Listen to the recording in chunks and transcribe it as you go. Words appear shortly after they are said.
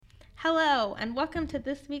Hello, and welcome to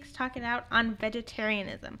this week's Talk It Out on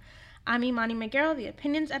vegetarianism. I'm Imani McGarrell, the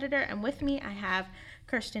opinions editor, and with me I have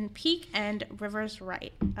Kirsten Peak and Rivers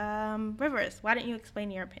Wright. Rivers, why don't you explain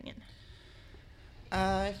your opinion?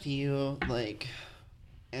 I feel like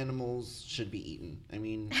animals should be eaten.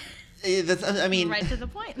 Right to the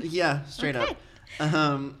point. Yeah, straight Okay.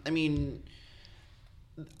 up.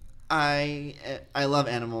 I love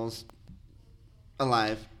animals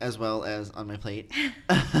alive as well as on my plate.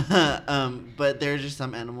 But there are just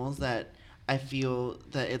some animals that I feel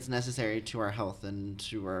that it's necessary to our health and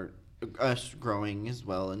to us growing as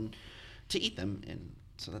well, and to eat them. And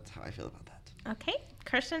so that's how I feel about that. Okay.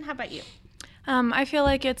 Kirsten, how about you? I feel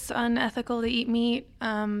like it's unethical to eat meat.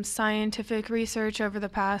 Scientific research over the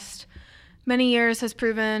past many years has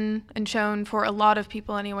proven and shown for a lot of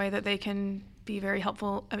people anyway that they can be very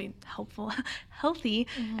healthy,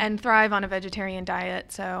 and thrive on a vegetarian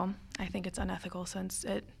diet. So I think it's unethical since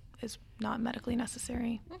it is not medically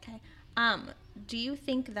necessary. Okay. Do you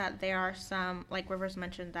think that there are some, like Rivers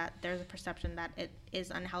mentioned, that there's a perception that it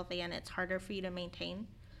is unhealthy and it's harder for you to maintain?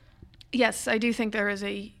 Yes, I do think there is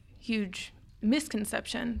a huge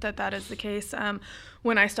misconception that is the case.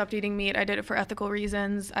 When I stopped eating meat, I did it for ethical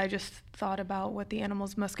reasons. I just thought about what the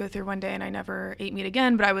animals must go through one day, and I never ate meat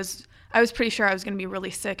again. But I was pretty sure I was going to be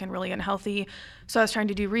really sick and really unhealthy. So I was trying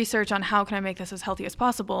to do research on how can I make this as healthy as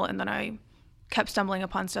possible, and then I kept stumbling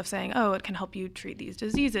upon stuff saying, oh, it can help you treat these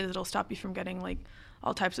diseases. It'll stop you from getting like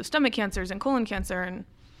all types of stomach cancers and colon cancer. And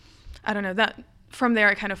I don't know, that from there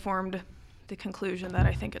I kind of formed the conclusion that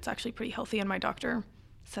I think it's actually pretty healthy, and my doctor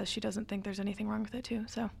says she doesn't think there's anything wrong with it too.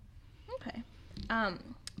 So okay.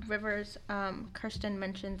 Rivers, Kirsten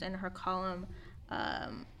mentions in her column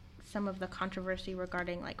some of the controversy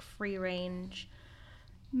regarding like free range,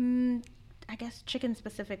 I guess chicken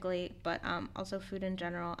specifically, but also food in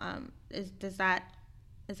general. Is that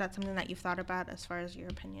something that you've thought about as far as your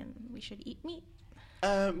opinion we should eat meat?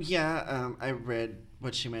 I read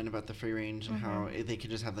what she meant about the free range and how they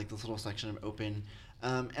could just have like this little section of open.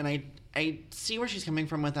 And I see where she's coming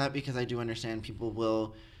from with that, because I do understand people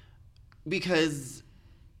will, because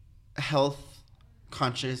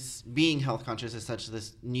being health conscious is such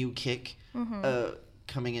this new kick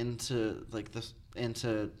coming into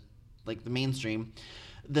the mainstream.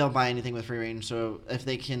 They'll buy anything with free range. So if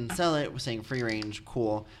they can sell it with saying free range,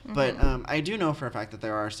 cool. But I do know for a fact that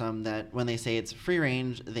there are some that when they say it's free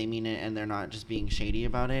range, they mean it, and they're not just being shady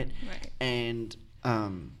about it. Right. And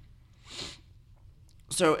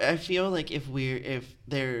so I feel like if we're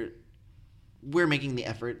making the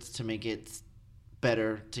efforts to make it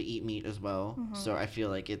better to eat meat as well. So I feel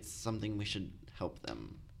like it's something we should help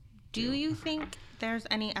them do. You think there's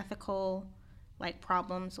any ethical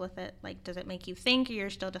problems with it? Like, does it make you think, or you're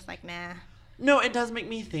still just like, nah? No, it does make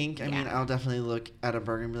me think. I mean, I'll definitely look at a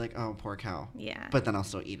burger and be like, oh, poor cow. Yeah. But then I'll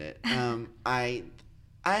still eat it.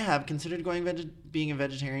 I have considered being a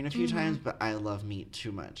vegetarian a few times, but I love meat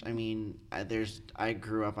too much. I mean, I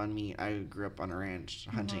grew up on meat. I grew up on a ranch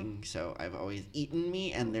hunting, so I've always eaten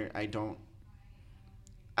meat, and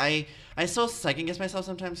I still second guess myself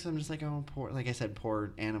sometimes, because I'm just like, oh, poor, like I said,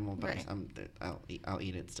 poor animal, but right. I'll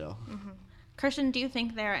eat it still. Kirsten, do you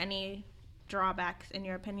think there are any drawbacks, in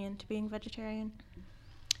your opinion, to being vegetarian?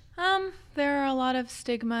 There are a lot of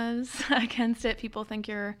stigmas against it. People think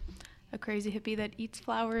you're a crazy hippie that eats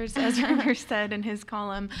flowers, as Rivers said in his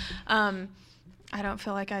column. I don't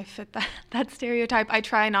feel like I fit that stereotype. I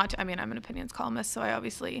try not to. I mean, I'm an opinions columnist, so I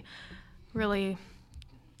obviously really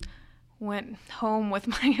went home with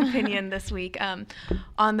my opinion this week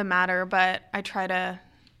on the matter, but I try to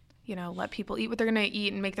let people eat what they're going to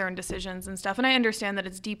eat and make their own decisions and stuff. And I understand that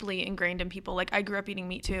it's deeply ingrained in people. Like, I grew up eating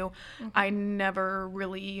meat too. I never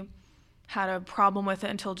really had a problem with it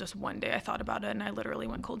until just one day I thought about it, and I literally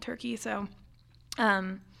went cold turkey. So,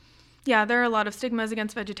 there are a lot of stigmas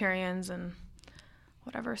against vegetarians and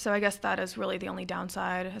whatever. So I guess that is really the only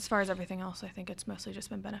downside. As far as everything else, I think it's mostly just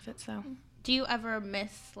been benefits. So, do you ever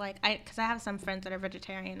miss, because I have some friends that are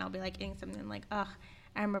vegetarian, and I'll be eating something like, ugh,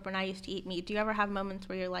 I remember when I used to eat meat. Do you ever have moments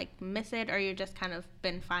where you're miss it, or you just kind of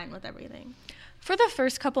been fine with everything? For the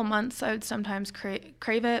first couple months, I would sometimes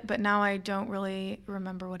crave it, but now I don't really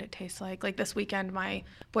remember what it tastes like. Like this weekend, my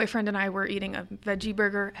boyfriend and I were eating a veggie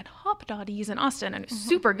burger at Hop Dotties in Austin, and it was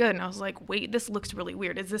super good. And I was like, wait, this looks really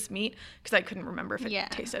weird. Is this meat? Because I couldn't remember if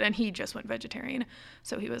it tasted. And he just went vegetarian.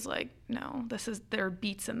 So he was like, no, there are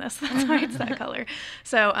beets in this. That's why it's that color.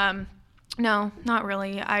 So, no, not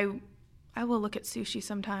really. I will look at sushi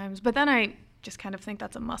sometimes, but then I just kind of think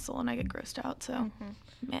that's a mussel and I get grossed out. So,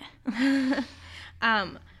 meh.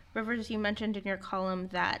 Rivers, you mentioned in your column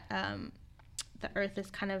that the Earth is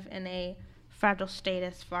kind of in a fragile state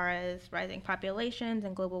as far as rising populations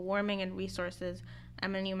and global warming and resources.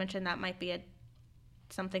 And you mentioned that might be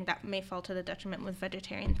something that may fall to the detriment with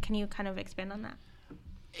vegetarians. Can you kind of expand on that?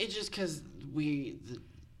 It's just because I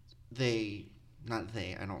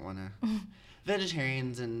don't want to,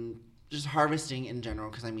 vegetarians and just harvesting in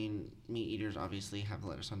general, because I mean, meat eaters obviously have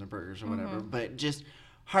lettuce on their burgers or whatever, but just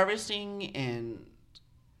harvesting and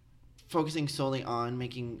focusing solely on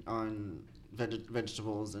making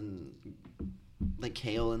vegetables and like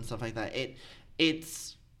kale and stuff like that,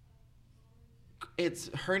 it's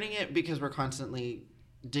hurting it because we're constantly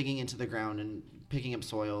digging into the ground and picking up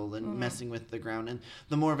soil and messing with the ground. And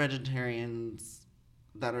the more vegetarians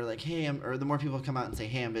that are like, hey, or the more people come out and say,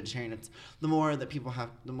 hey, I'm vegetarian, it's the more that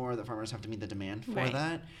farmers have to meet the demand for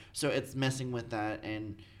that. So it's messing with that,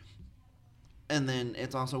 and then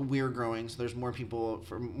it's also we're growing, so there's more people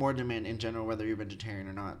for more demand in general, whether you're vegetarian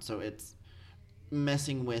or not. So it's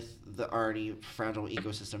messing with the already fragile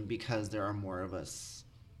ecosystem because there are more of us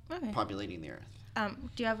populating the earth.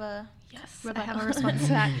 Do you have a Yes, I have a response to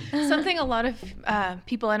that. Something a lot of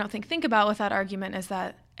people I don't think about with that argument is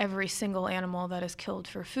that every single animal that is killed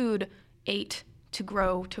for food ate to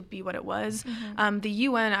grow to be what it was. The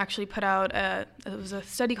UN actually put out it was a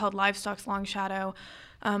study called Livestock's Long Shadow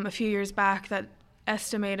a few years back that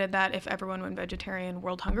estimated that if everyone went vegetarian,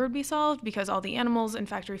 world hunger would be solved, because all the animals in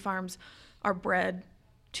factory farms are bred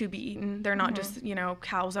to be eaten. They're not just,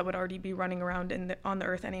 cows that would already be running around on the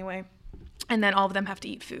earth anyway. And then all of them have to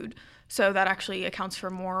eat food. So that actually accounts for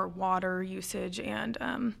more water usage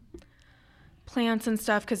and plants and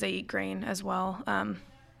stuff, because they eat grain as well.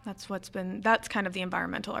 That's kind of the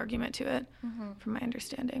environmental argument to it, from my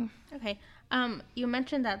understanding. Okay. You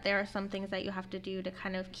mentioned that there are some things that you have to do to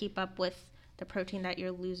kind of keep up with the protein that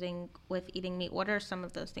you're losing with eating meat. What are some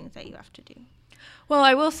of those things that you have to do? Well,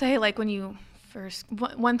 I will say, like, when you first,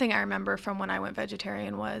 one thing I remember from when I went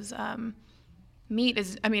vegetarian was meat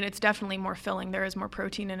it's definitely more filling. There is more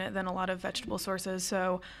protein in it than a lot of vegetable sources.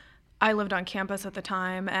 So I lived on campus at the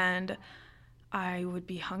time, and I would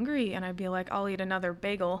be hungry and I'd be like, I'll eat another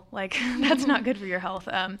bagel. Like, that's not good for your health.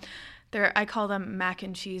 I call them mac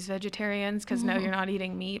and cheese vegetarians, because no, you're not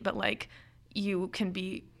eating meat, but like, you can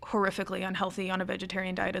be horrifically unhealthy on a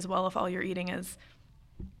vegetarian diet as well if all you're eating is,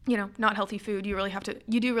 not healthy food. You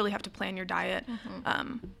do really have to plan your diet,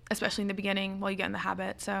 especially in the beginning while you get in the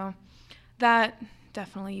habit. So that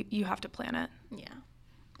definitely, you have to plan it. Yeah.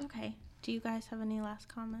 Okay. Do you guys have any last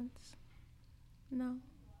comments? No?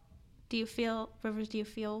 Do you feel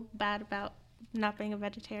bad about not being a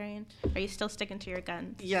vegetarian? Are you still sticking to your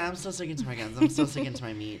guns? Yeah, I'm still sticking to my guns. I'm still sticking to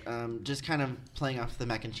my meat. Just kind of playing off the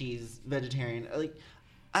mac and cheese vegetarian. Like,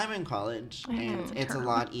 I'm in college, and it's a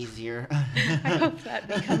lot easier. I hope that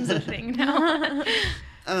becomes a thing now.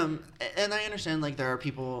 And I understand, like, there are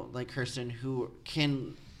people like Kirsten who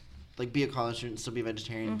can, like, be a college student and still be a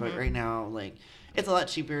vegetarian, but right now, like, it's a lot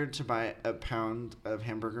cheaper to buy a pound of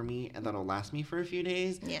hamburger meat, and that'll last me for a few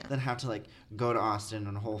days, than have to, like, go to Austin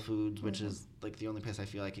and Whole Foods, which is, like, the only place I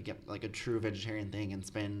feel I could get, like, a true vegetarian thing and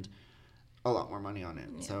spend a lot more money on it.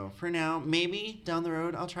 Yeah. So for now, maybe down the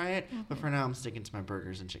road I'll try it, but for now I'm sticking to my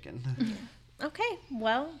burgers and chicken. Okay,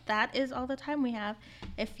 well, that is all the time we have.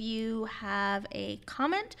 If you have a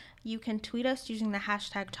comment, you can tweet us using the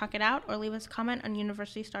hashtag TalkItOut, or leave us a comment on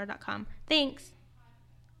universitystar.com. Thanks!